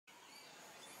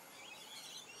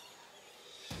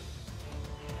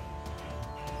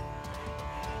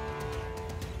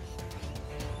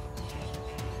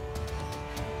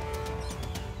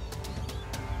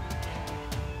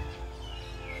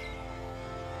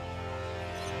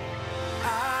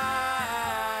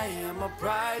am a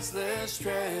priceless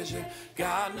treasure.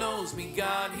 God knows me,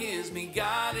 God hears me,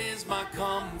 God is my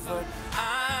comfort.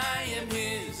 I am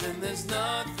His and there's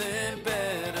nothing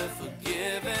better.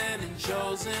 Forgiven and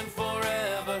chosen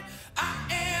forever. I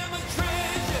am a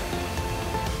treasure.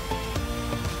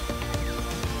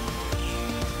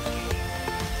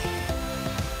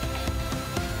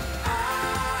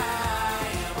 I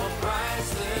am a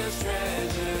priceless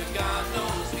treasure. God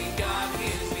knows me, God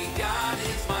hears me, God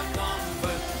is my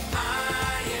comfort.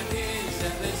 I am His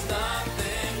and there's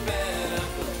nothing better.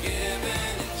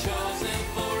 Forgiven and chosen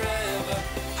forever.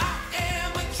 I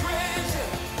am a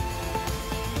treasure.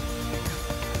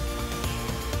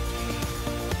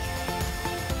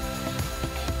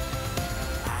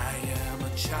 I am a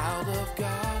child of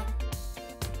God.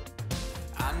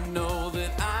 I know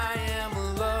that I am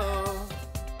loved.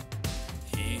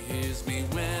 He hears me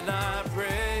when I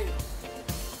pray.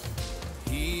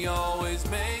 He always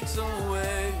makes a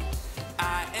way.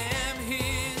 I am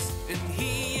His and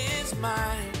He is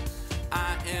mine.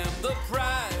 I am the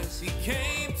prize He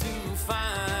came to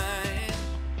find.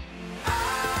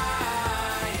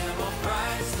 I am a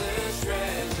priceless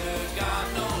treasure.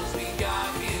 God knows me,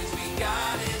 God hears me,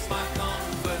 God is my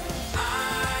comfort.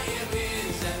 I am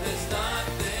His and there's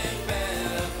nothing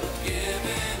better.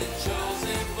 Forgiven and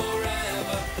chosen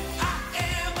forever. I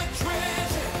am a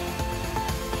treasure.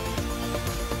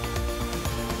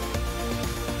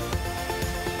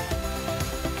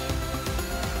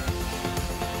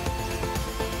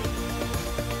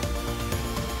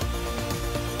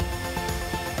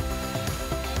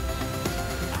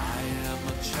 I am a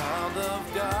child of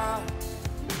God.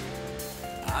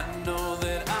 I know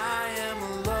that I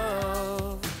am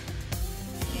loved.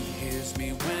 He hears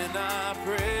me when I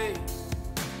pray.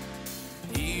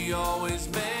 He always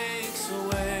makes a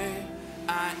way.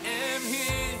 I am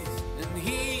His and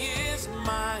He is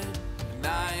mine. And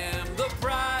I am the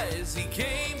prize He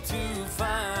came to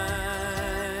find.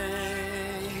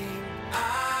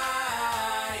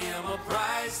 I am a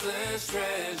priceless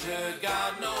treasure.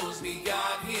 God knows me,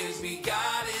 God hears me,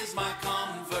 God is my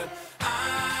comfort.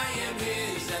 I am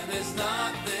His and there's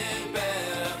nothing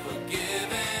better.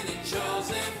 Forgiven and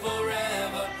chosen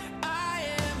forever. I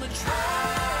am a treasure.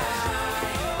 I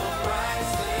am a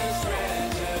priceless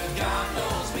treasure. God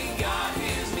knows me, God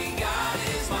hears me, God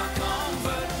is my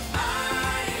comfort.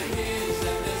 I am His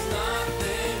and there's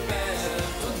nothing better.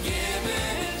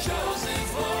 Forgiven and chosen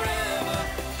forever.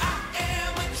 I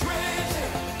am a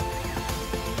treasure.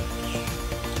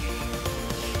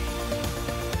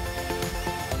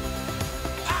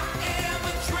 I am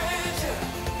a treasure.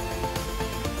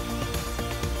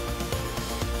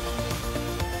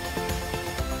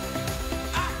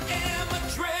 I am a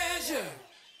treasure.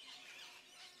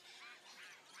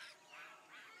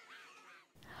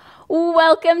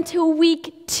 Welcome to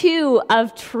week 2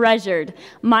 of Treasured.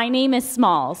 My name is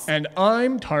Smalls. And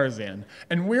I'm Tarzan,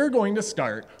 and we're going to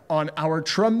start on our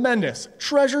tremendous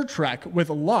treasure trek with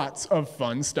lots of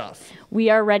fun stuff. We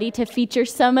are ready to feature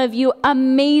some of you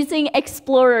amazing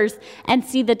explorers and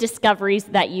see the discoveries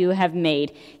that you have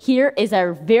made. Here is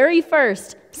our very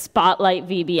first Spotlight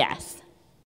VBS.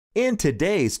 In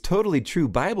today's totally true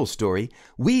Bible story,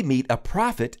 we meet a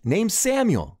prophet named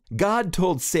Samuel. God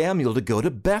told Samuel to go to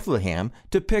Bethlehem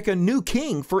to pick a new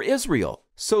king for Israel.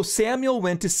 So Samuel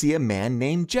went to see a man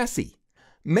named Jesse.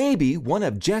 Maybe one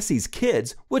of Jesse's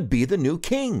kids would be the new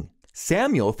king.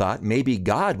 Samuel thought maybe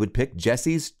God would pick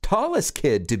Jesse's tallest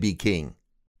kid to be king.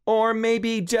 Or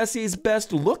maybe Jesse's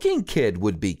best-looking kid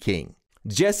would be king.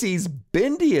 Jesse's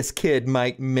bendiest kid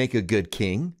might make a good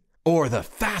king. Or the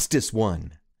fastest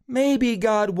one. Maybe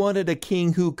God wanted a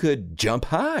king who could jump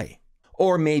high.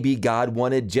 Or maybe God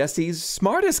wanted Jesse's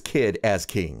smartest kid as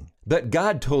king. But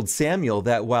God told Samuel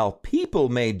that while people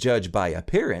may judge by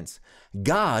appearance,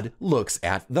 God looks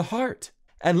at the heart.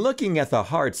 And looking at the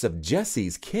hearts of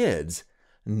Jesse's kids,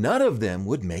 none of them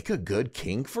would make a good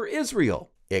king for Israel,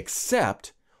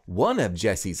 except one of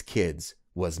Jesse's kids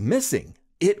was missing.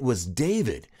 It was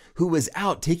David, who was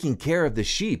out taking care of the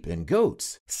sheep and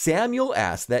goats. Samuel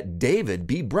asked that David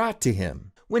be brought to him.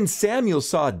 When Samuel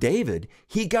saw David,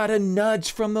 he got a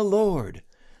nudge from the Lord.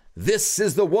 "This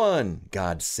is the one,"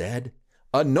 God said.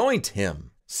 "Anoint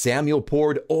him." Samuel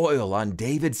poured oil on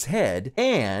David's head,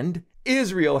 and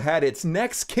Israel had its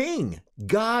next king.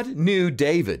 God knew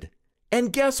David.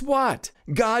 And guess what?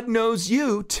 God knows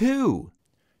you too.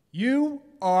 You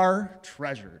are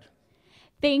treasured.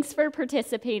 Thanks for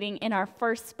participating in our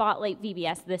first Spotlight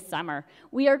VBS this summer.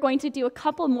 We are going to do a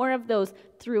couple more of those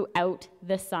throughout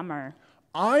the summer.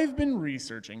 I've been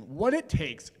researching what it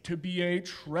takes to be a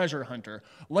treasure hunter,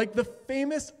 like the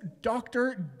famous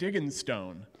Dr.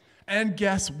 Digginstone. And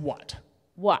guess what?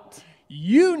 What?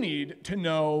 You need to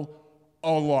know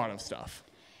a lot of stuff.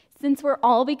 Since we're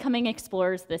all becoming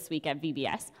explorers this week at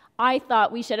VBS, I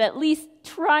thought we should at least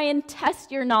try and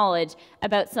test your knowledge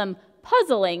about some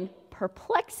puzzling,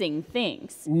 perplexing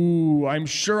things. Ooh, I'm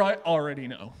sure I already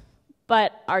know.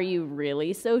 But are you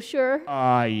really so sure?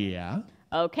 Yeah.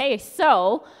 Okay,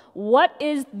 so what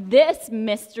is this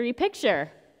mystery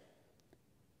picture?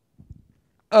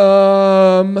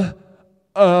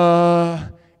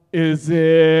 Is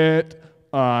it,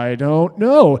 I don't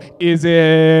know. Is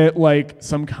it like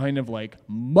some kind of like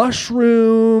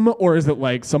mushroom, or is it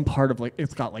like some part of like,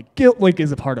 it's got like gilt, like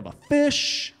is it part of a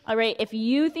fish? All right, if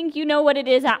you think you know what it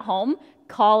is at home,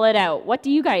 call it out. What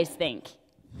do you guys think?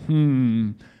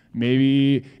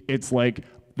 Maybe it's like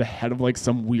the head of like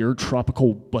some weird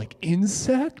tropical like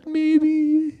insect,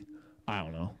 maybe? I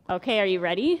don't know. Okay, are you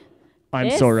ready?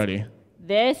 I'm so ready.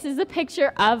 This is a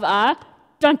picture of a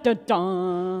dun dun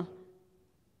dun.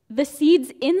 The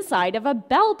seeds inside of a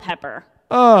bell pepper.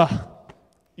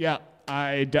 Yeah,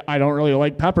 I don't really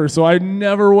like pepper, so I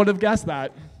never would have guessed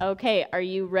that. Okay, are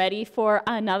you ready for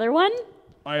another one?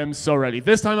 I am so ready.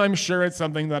 This time I'm sure it's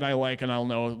something that I like and I'll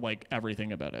know like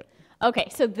everything about it. Okay,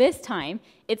 so this time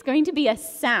it's going to be a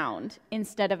sound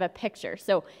instead of a picture.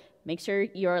 So make sure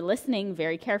you're listening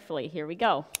very carefully. Here we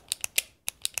go.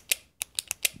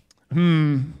 To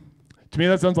me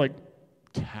that sounds like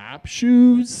tap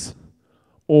shoes,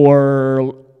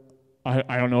 or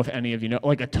I don't know if any of you know,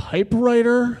 like a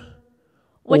typewriter.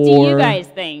 What do you guys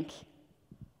think?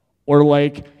 Or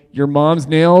like your mom's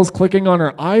nails clicking on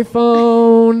her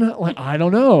iPhone. Like, I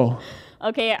don't know.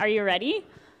 Okay, are you ready?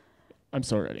 I'm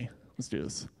so ready. Let's do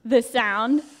this. The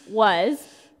sound was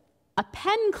a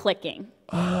pen clicking.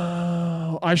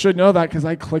 Oh, I should know that because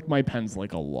I click my pens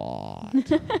like a lot.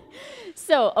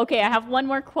 So, okay, I have one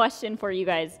more question for you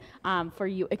guys, for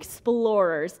you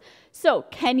explorers. So,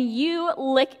 can you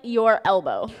lick your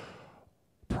elbow?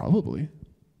 Probably.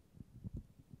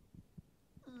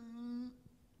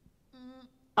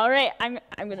 All right, I'm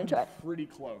gonna try. Pretty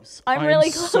close. I'm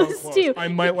really close too. I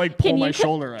might like pull my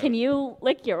shoulder out. Can you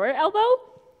lick your elbow?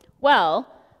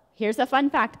 Well, here's a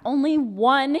fun fact. Only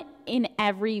 1 in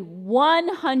every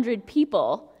 100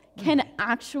 people can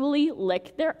actually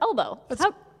lick their elbow.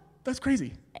 That's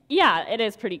crazy. Yeah, it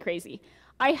is pretty crazy.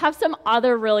 I have some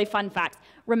other really fun facts.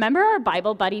 Remember our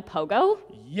Bible buddy Pogo?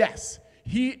 Yes,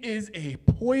 he is a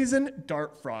poison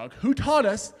dart frog who taught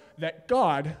us that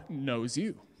God knows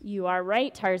you. You are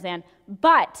right, Tarzan.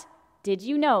 But did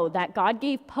you know that God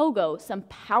gave Pogo some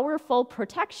powerful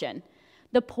protection?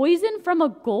 The poison from a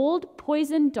gold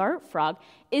poison dart frog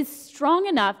is strong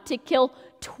enough to kill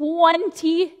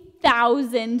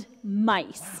 20,000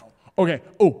 mice. Wow. Okay,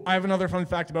 I have another fun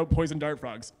fact about poison dart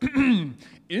frogs.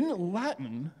 In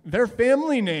Latin, their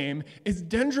family name is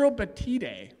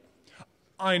Dendrobatidae.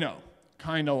 I know,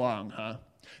 kinda long, huh?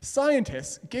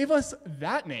 Scientists gave us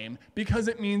that name because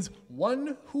it means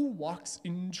one who walks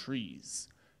in trees.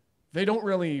 They don't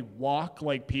really walk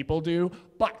like people do,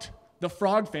 but the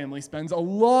frog family spends a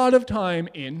lot of time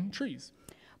in trees.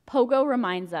 Pogo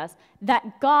reminds us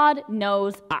that God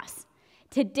knows us.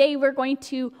 Today we're going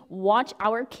to watch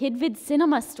our KidVid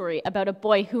Cinema story about a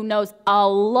boy who knows a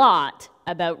lot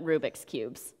about Rubik's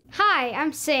Cubes. Hi,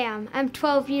 I'm Sam. I'm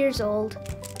 12 years old.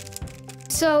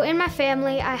 So in my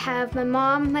family, I have my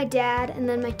mom, my dad, and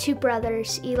then my 2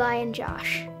 brothers, Eli and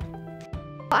Josh.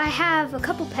 I have a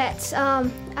couple pets.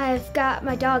 I've got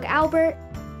my dog, Albert.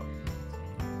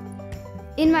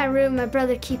 In my room, my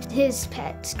brother keeps his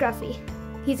pet, Scruffy.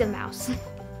 He's a mouse.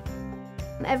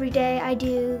 Every day I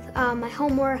do my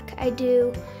homework, I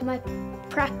do my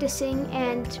practicing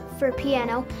and for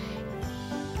piano.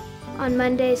 On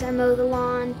Mondays, I mow the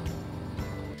lawn.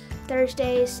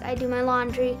 Thursdays, I do my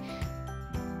laundry.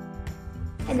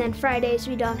 And then Fridays,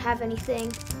 we don't have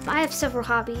anything. I have several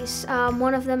hobbies.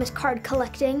 One of them is card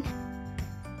collecting.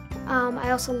 I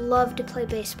also love to play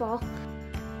baseball.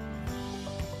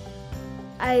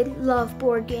 I love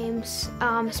board games,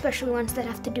 especially ones that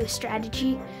have to do with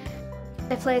strategy.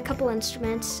 I play a couple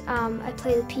instruments. I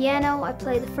play the piano, I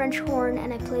play the French horn,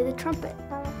 and I play the trumpet.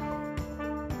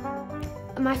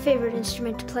 My favorite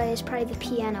instrument to play is probably the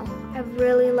piano. I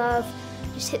really love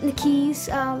just hitting the keys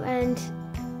and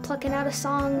plucking out a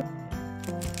song.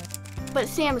 But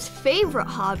Sam's favorite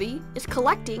hobby is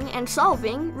collecting and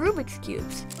solving Rubik's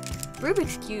Cubes.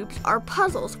 Rubik's Cubes are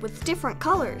puzzles with different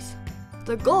colors.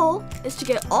 The goal is to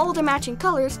get all the matching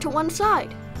colors to one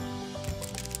side.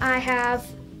 I have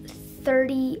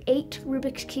 38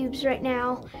 Rubik's Cubes right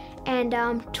now and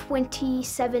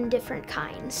 27 different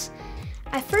kinds.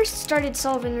 I first started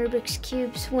solving Rubik's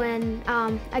Cubes when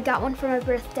I got one for my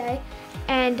birthday,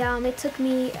 and it took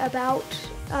me about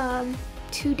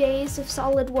 2 days of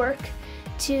solid work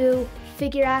to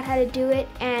figure out how to do it,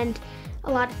 and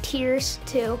a lot of tears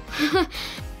too.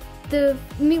 The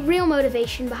real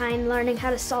motivation behind learning how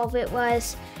to solve it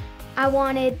was I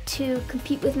wanted to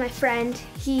compete with my friend.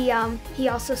 He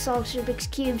also solves Rubik's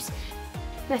Cubes.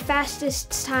 My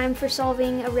fastest time for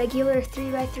solving a regular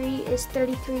 3x3 is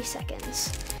 33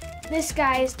 seconds. This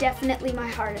guy is definitely my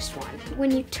hardest one.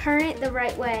 When you turn it the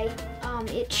right way,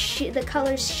 the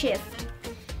colors shift,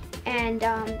 and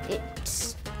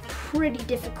it's pretty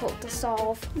difficult to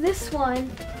solve. This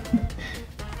one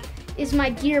is my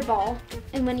gear ball,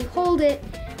 and when you hold it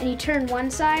and you turn one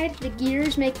side, the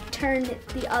gears make you turn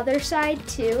the other side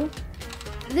too.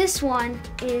 This one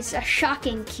is a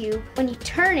shocking cube. When you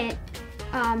turn it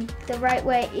the right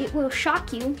way, it will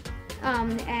shock you,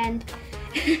 and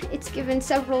it's given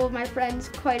several of my friends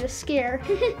quite a scare.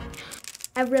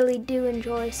 I really do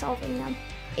enjoy solving them.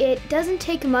 It doesn't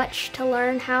take much to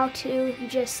learn how to. You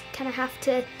just kind of have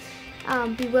to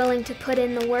be willing to put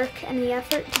in the work and the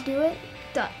effort to do it.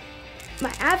 Done.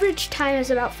 My average time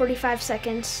is about 45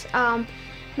 seconds.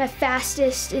 My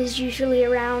fastest is usually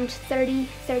around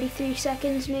 33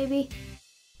 seconds maybe.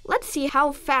 Let's see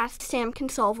how fast Sam can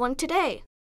solve one today.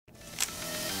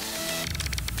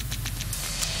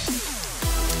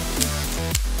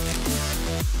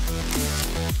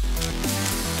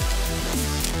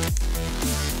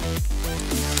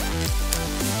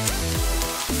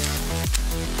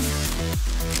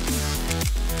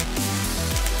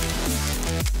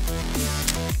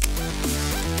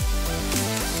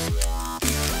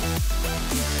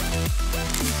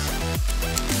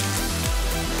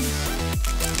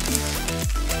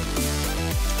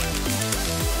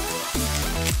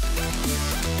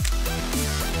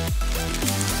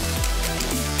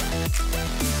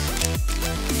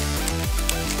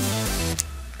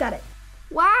 Got it.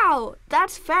 Wow,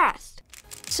 that's fast.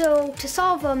 So to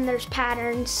solve them, there's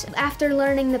patterns. After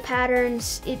learning the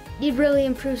patterns, it really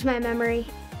improves my memory.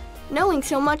 Knowing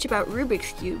so much about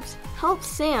Rubik's Cubes helps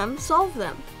Sam solve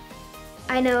them.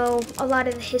 I know a lot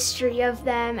of the history of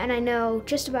them, and I know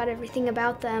just about everything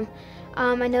about them.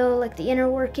 I know like the inner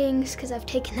workings because I've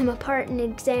taken them apart and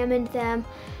examined them.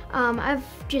 I've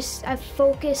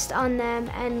focused on them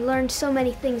and learned so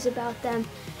many things about them,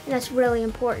 and that's really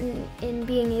important in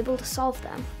being able to solve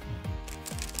them.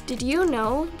 Did you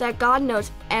know that God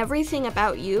knows everything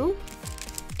about you?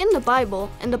 In the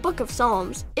Bible, in the book of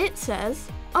Psalms, it says,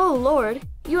 "Oh Lord,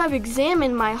 you have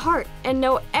examined my heart and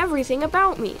know everything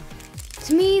about me."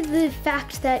 To me, the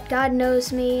fact that God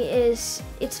knows me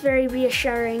it's very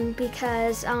reassuring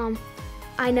because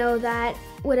I know that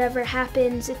whatever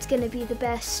happens, it's going to be the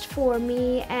best for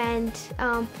me, and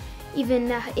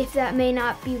even if that may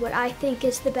not be what I think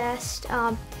is the best,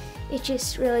 it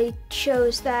just really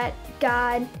shows that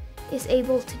God is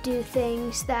able to do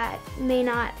things that may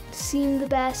not seem the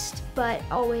best, but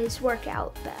always work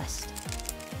out best.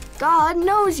 God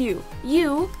knows you.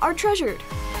 You are treasured.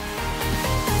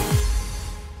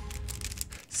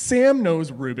 Sam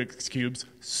knows Rubik's Cubes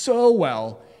so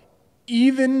well,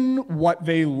 even what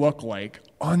they look like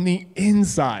on the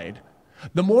inside.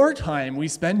 The more time we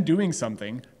spend doing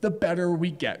something, the better we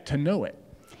get to know it.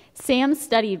 Sam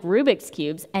studied Rubik's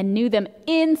Cubes and knew them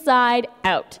inside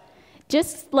out.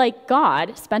 Just like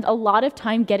God spent a lot of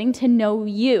time getting to know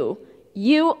you.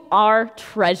 You are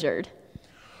treasured.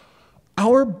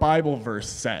 Our Bible verse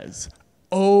says,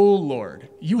 "O Lord,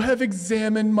 you have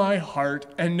examined my heart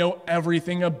and know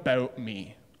everything about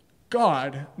me."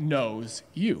 God knows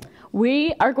you.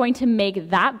 We are going to make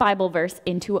that Bible verse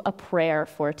into a prayer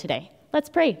for today. Let's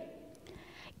pray.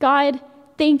 God,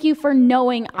 thank you for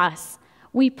knowing us.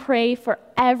 We pray for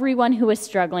everyone who is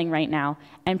struggling right now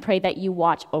and pray that you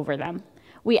watch over them.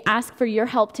 We ask for your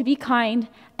help to be kind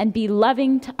and be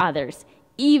loving to others,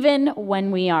 even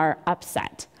when we are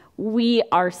upset. We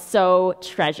are so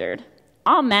treasured.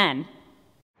 Amen.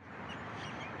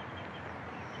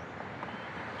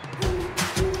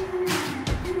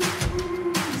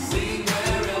 Sing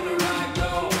wherever I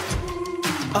go.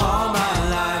 All my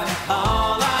life,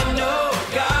 all I know,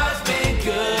 God's been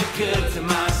good, good to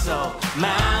my soul.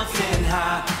 Mountain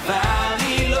high,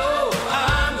 valley low,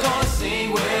 I'm gonna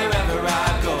sing wherever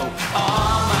I go.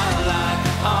 All my life,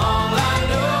 all I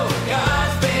know,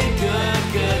 God's been good,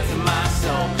 good to my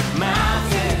soul.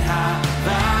 Mountain high,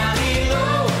 valley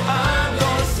low,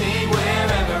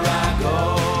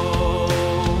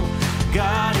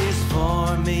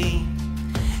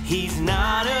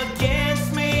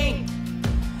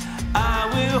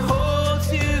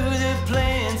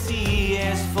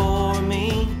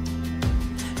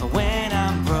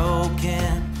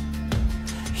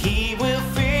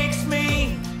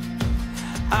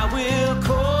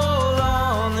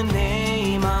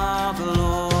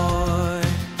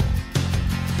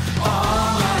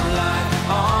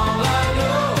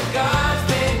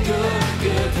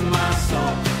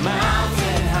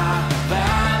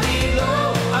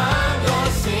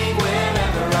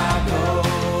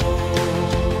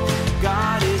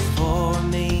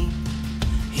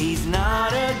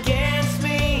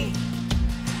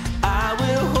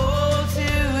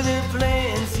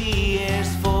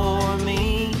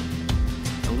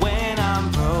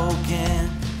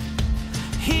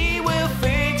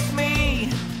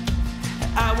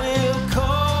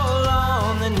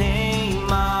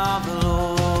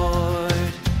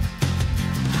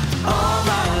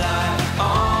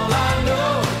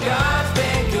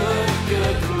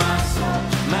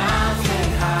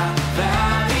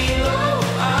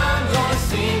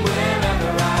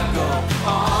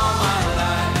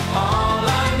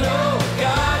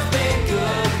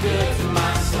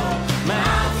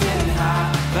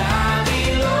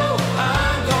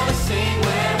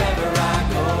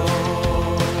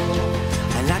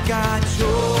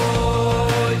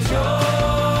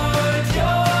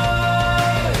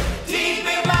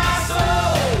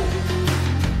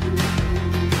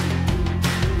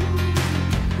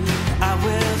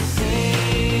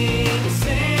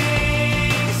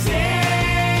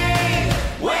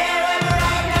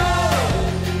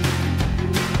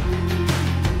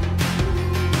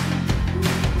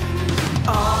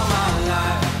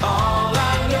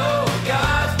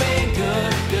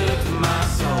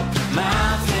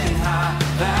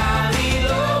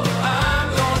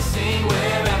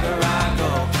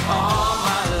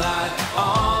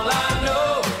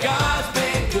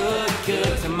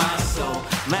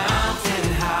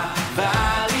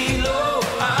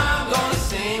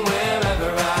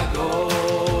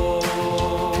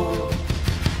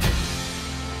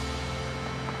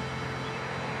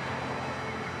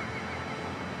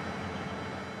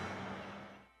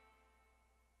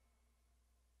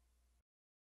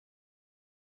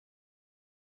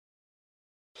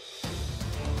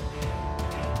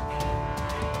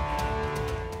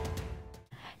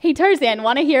 Hey, Tarzan,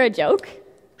 want to hear a joke?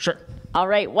 Sure. All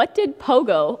right, what did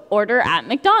Pogo order at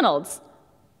McDonald's?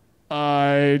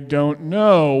 I don't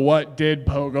know. What did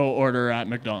Pogo order at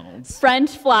McDonald's?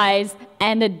 French fries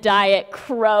and a Diet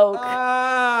Coke.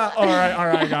 All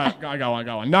right. I got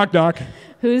one. Knock, knock.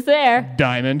 Who's there?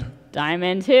 Diamond.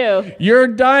 Diamond who? You're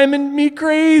diamond me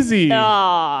crazy.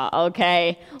 Oh,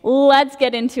 okay. Let's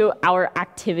get into our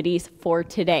activities for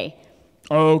today.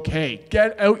 Okay,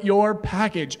 get out your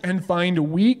package and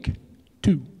find week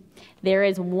 2. There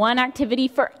is one activity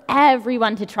for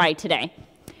everyone to try today.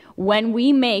 When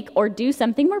we make or do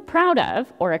something we're proud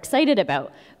of or excited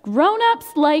about, grown-ups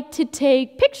like to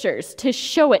take pictures to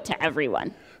show it to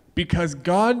everyone. Because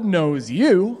God knows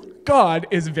you, God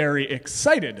is very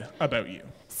excited about you.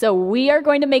 So we are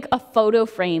going to make a photo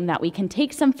frame that we can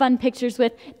take some fun pictures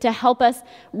with to help us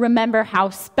remember how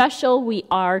special we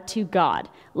are to God.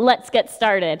 Let's get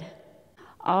started.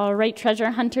 All right,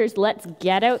 treasure hunters, let's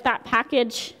get out that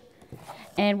package.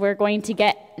 And we're going to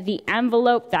get the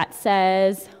envelope that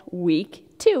says week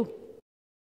 2.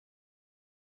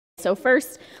 So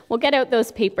first, we'll get out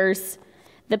those papers.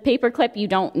 The paper clip you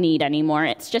don't need anymore.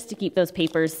 It's just to keep those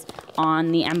papers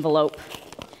on the envelope.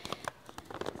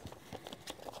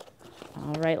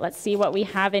 All right, let's see what we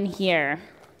have in here.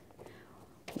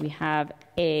 We have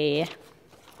a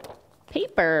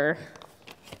paper,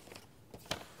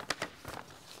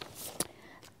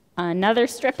 another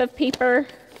strip of paper,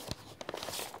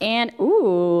 and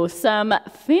ooh, some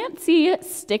fancy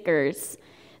stickers.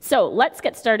 So let's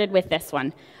get started with this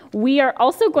one. We are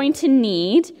also going to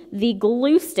need the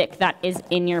glue stick that is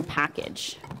in your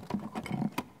package.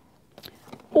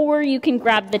 Or you can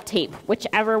grab the tape,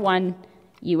 whichever one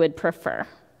you would prefer.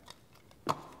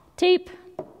 Tape,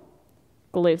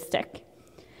 glue stick.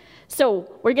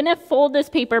 So we're gonna fold this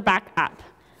paper back up.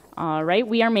 All right,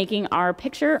 we are making our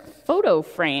picture photo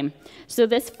frame. So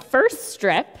this first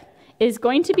strip is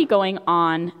going to be going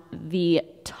on the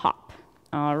top.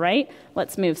 All right,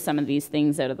 let's move some of these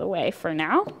things out of the way for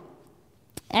now.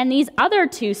 And these other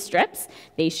 2 strips,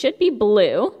 they should be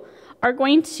blue, are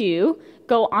going to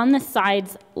go on the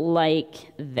sides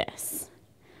like this.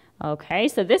 Okay,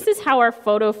 so this is how our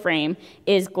photo frame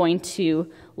is going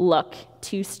to look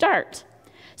to start.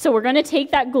 So we're going to take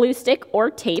that glue stick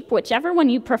or tape, whichever one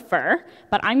you prefer,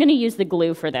 but I'm going to use the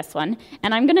glue for this one,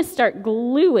 and I'm going to start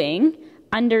gluing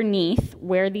underneath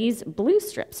where these blue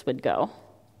strips would go.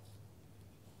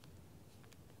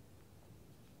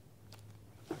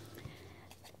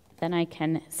 Then I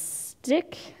can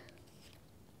stick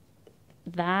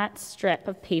that strip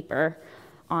of paper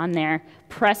on there,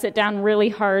 press it down really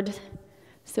hard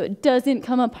so it doesn't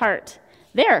come apart.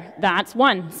 There, that's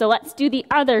one. So let's do the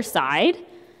other side.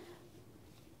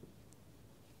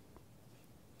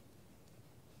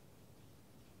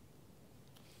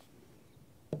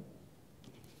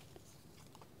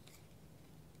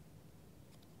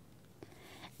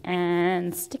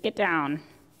 And stick it down.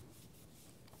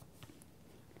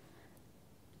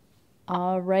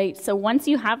 All right, so once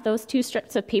you have those 2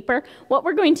 strips of paper, what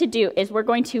we're going to do is we're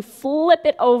going to flip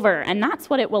it over, and that's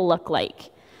what it will look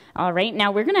like. All right, now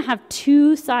we're going to have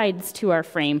 2 sides to our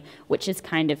frame, which is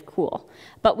kind of cool.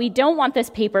 But we don't want this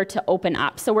paper to open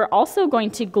up, so we're also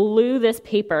going to glue this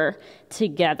paper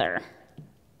together.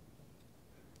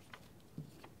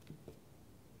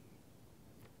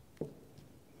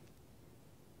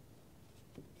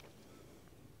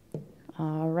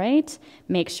 All right,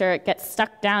 make sure it gets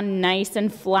stuck down nice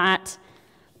and flat.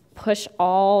 Push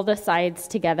all the sides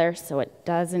together so it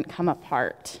doesn't come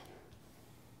apart.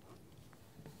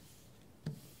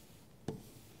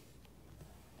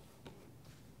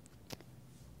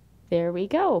 There we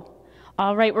go.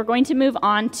 All right, we're going to move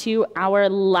on to our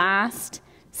last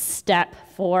step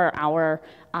for our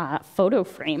photo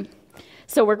frame.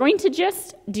 So we're going to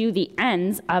just do the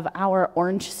ends of our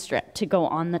orange strip to go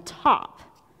on the top.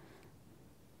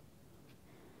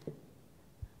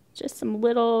 Just some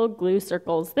little glue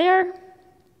circles there.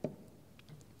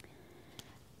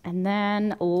 And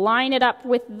then line it up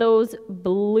with those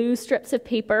blue strips of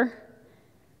paper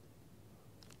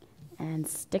and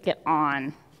stick it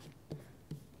on.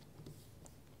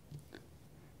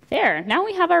 There, now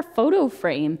we have our photo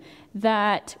frame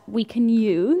that we can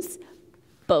use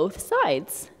both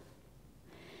sides.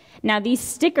 Now these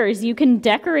stickers, you can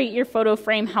decorate your photo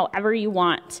frame however you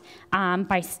want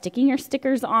by sticking your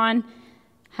stickers on,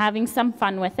 having some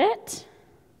fun with it.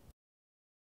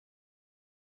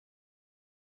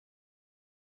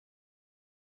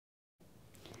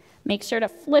 Make sure to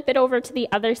flip it over to the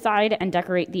other side and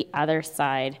decorate the other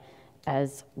side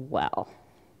as well.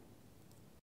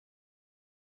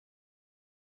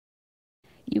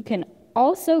 You can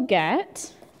also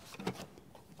get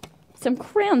some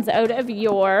crayons out of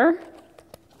your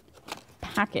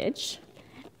package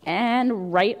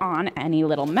and write on any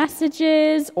little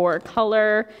messages or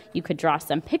color. You could draw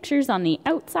some pictures on the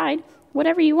outside,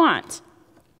 whatever you want.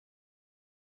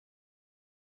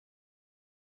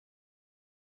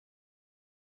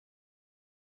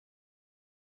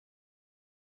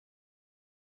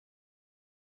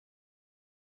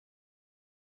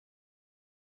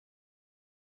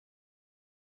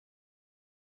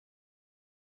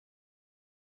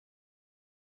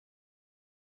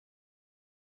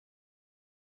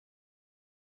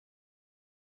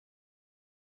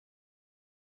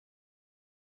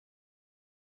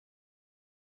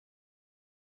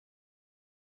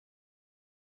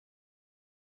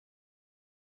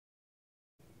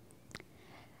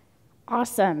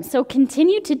 Awesome. So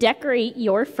continue to decorate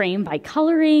your frame by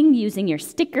coloring, using your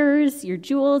stickers, your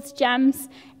jewels, gems,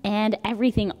 and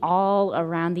everything all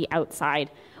around the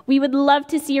outside. We would love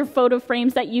to see your photo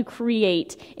frames that you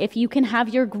create. If you can have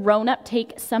your grown-up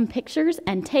take some pictures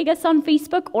and tag us on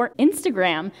Facebook or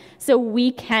Instagram so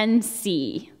we can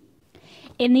see.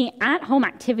 In the at-home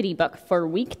activity book for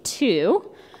week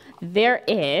 2, there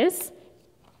is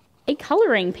a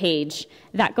coloring page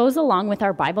that goes along with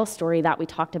our Bible story that we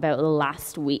talked about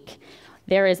last week.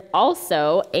 There is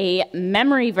also a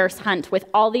memory verse hunt with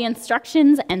all the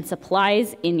instructions and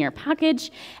supplies in your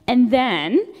package. And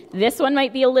then, this one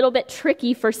might be a little bit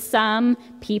tricky for some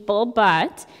people,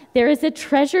 but there is a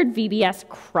treasured VBS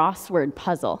crossword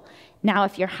puzzle. Now,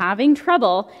 if you're having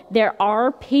trouble, there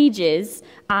are pages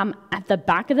at the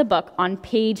back of the book on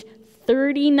page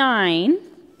 39.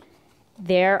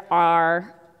 There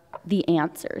are the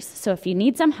answers. So if you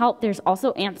need some help, there's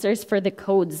also answers for the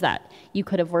codes that you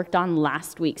could have worked on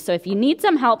last week. So if you need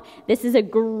some help, this is a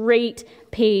great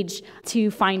page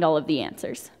to find all of the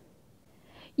answers.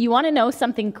 You want to know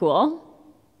something cool?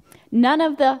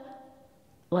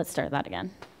 Let's start that again.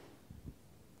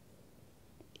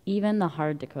 Even the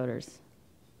hard decoders.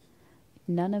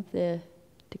 None of the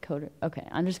decoder. Okay,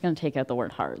 I'm just going to take out the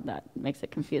word hard. That makes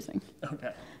it confusing.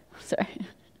 Okay. Sorry.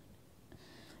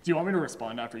 Do you want me to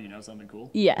respond after you know something cool?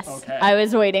 Yes. Okay. I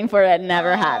was waiting for it.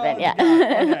 Never happened. Yeah.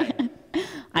 Okay.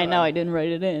 I know I didn't write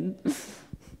it in.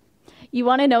 You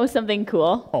want to know something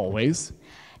cool? Always.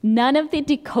 None of the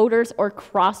decoders or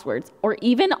crosswords, or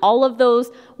even all of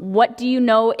those what do you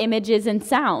know images and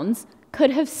sounds, could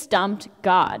have stumped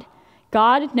God.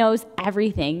 God knows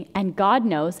everything, and God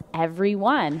knows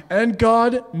everyone. And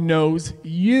God knows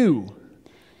you.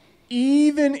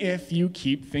 Even if you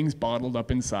keep things bottled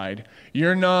up inside,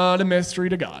 you're not a mystery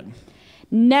to God.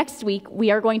 Next week,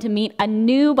 we are going to meet a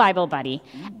new Bible buddy.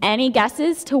 Any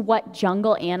guesses to what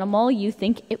jungle animal you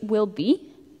think it will be?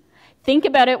 Think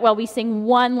about it while we sing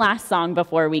one last song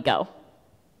before we go.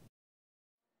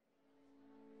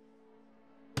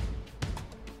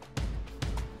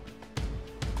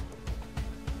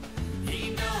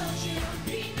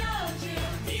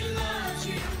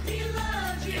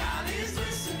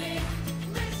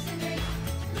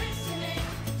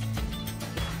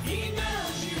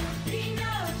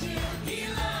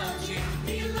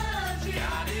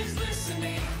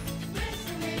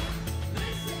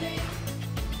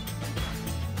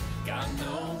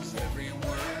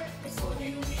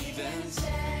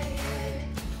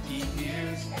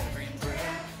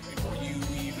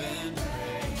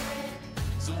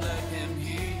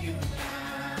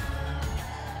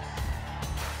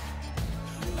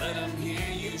 Let him hear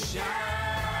you shout.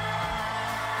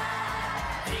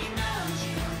 He knows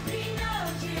you, he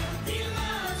knows you, he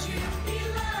loves you, he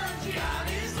loves you. God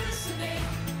is listening,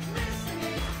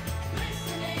 listening,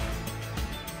 listening.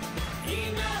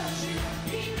 He knows you,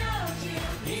 he knows you,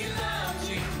 he loves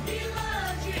you, he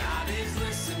loves you. God is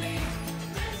listening,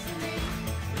 listening,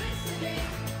 listening.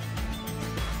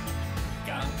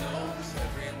 God knows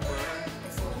every word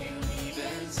before you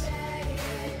even say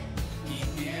it. He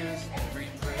hears every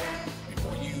prayer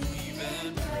before you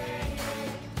even pray.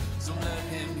 So let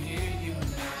him hear you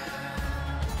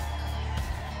now.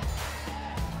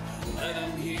 Let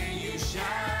him hear you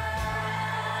shout.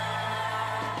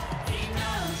 He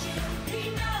knows you, he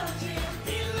knows you,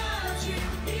 he loves you,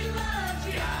 he loves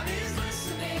you. God is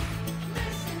listening,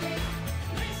 listening,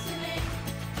 listening.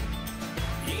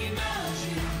 He knows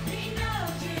you, he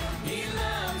knows you, he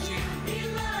loves you, he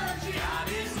loves you. God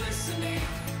is listening,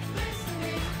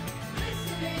 listening,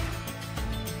 listening.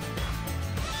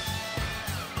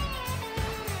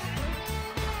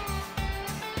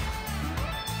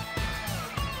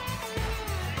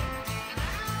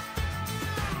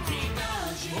 He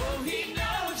knows you, oh, he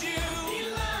knows you, he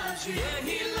loves you, yeah,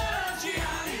 he loves you.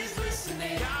 God is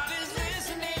listening, God is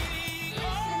listening. Oh.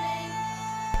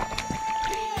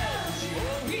 He knows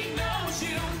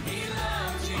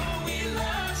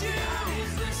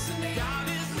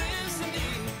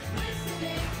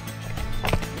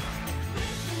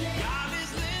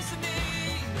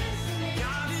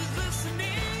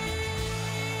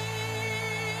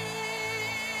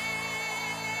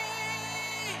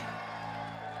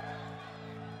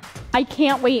I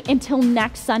can't wait until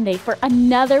next Sunday for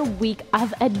another week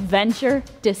of adventure,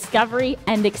 discovery,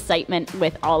 and excitement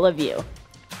with all of you.